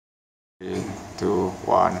3, 2,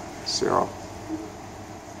 1, 0.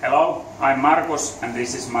 Hello, I'm Markus and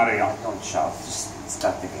this is Mario. Don't shout, just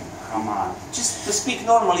start again. Come on. Just speak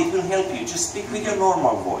normally, it will help you. Just speak with your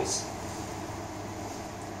normal voice.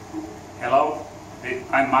 Hello,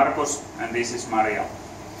 I'm Markus and this is Mario.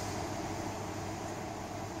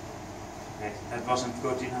 Okay, that wasn't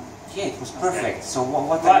good enough. Yeah, it was perfect. Okay. So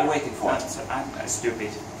what are you waiting for? I'm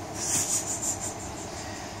stupid.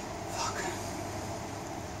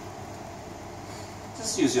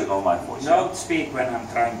 Just use your normal voice. Don't speak when I'm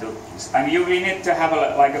trying to. We need to have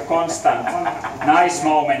like a constant, nice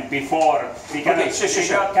moment before. We cannot,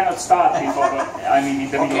 sure. cannot start before. In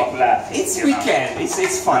the middle of laughing. We can.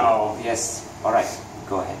 It's fun. No. Yes. All right.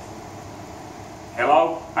 Go ahead.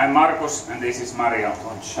 Hello, I'm Markus and this is Mario.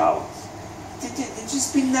 Don't shout.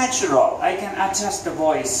 Just be natural. I can adjust the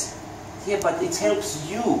voice. Yeah, but it helps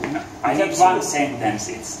you. No, I need one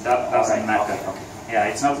sentence. That doesn't matter. Okay. Yeah,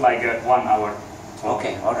 it's not like a 1 hour.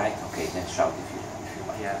 Okay, alright, okay, then shout if you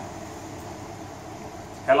want. Yeah.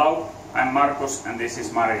 Hello, I'm Markus and this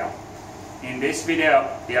is Mario. In this video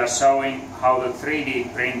we are showing how to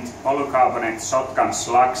 3D print polycarbonate shotgun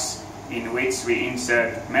slugs in which we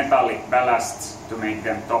insert metallic ballasts to make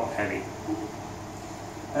them top heavy.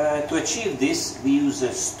 To achieve this we use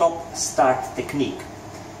a stop-start technique.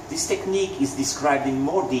 This technique is described in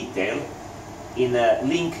more detail in a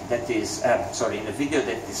link that is, in a video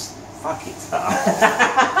that is. Fuck it.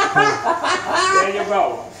 There you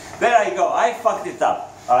go. There I go. I fucked it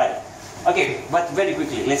up. Alright. Okay, but very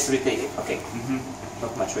quickly, let's retake it. Okay.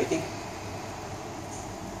 Not much waiting.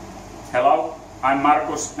 Hello, I'm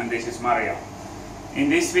Markus and this is Mario. In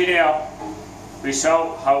this video we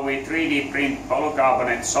show how we 3D print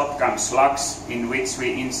polycarbonate shotgun slugs in which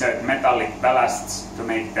we insert metallic ballasts to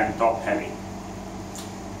make them top heavy.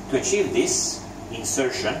 To achieve this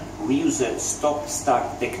insertion, we use a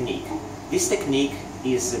stop-start technique. This technique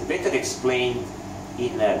is better explained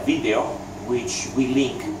in a video which we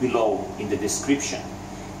link below in the description.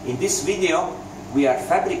 In this video we are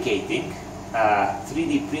fabricating a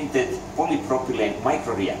 3D printed polypropylene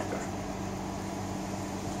microreactor.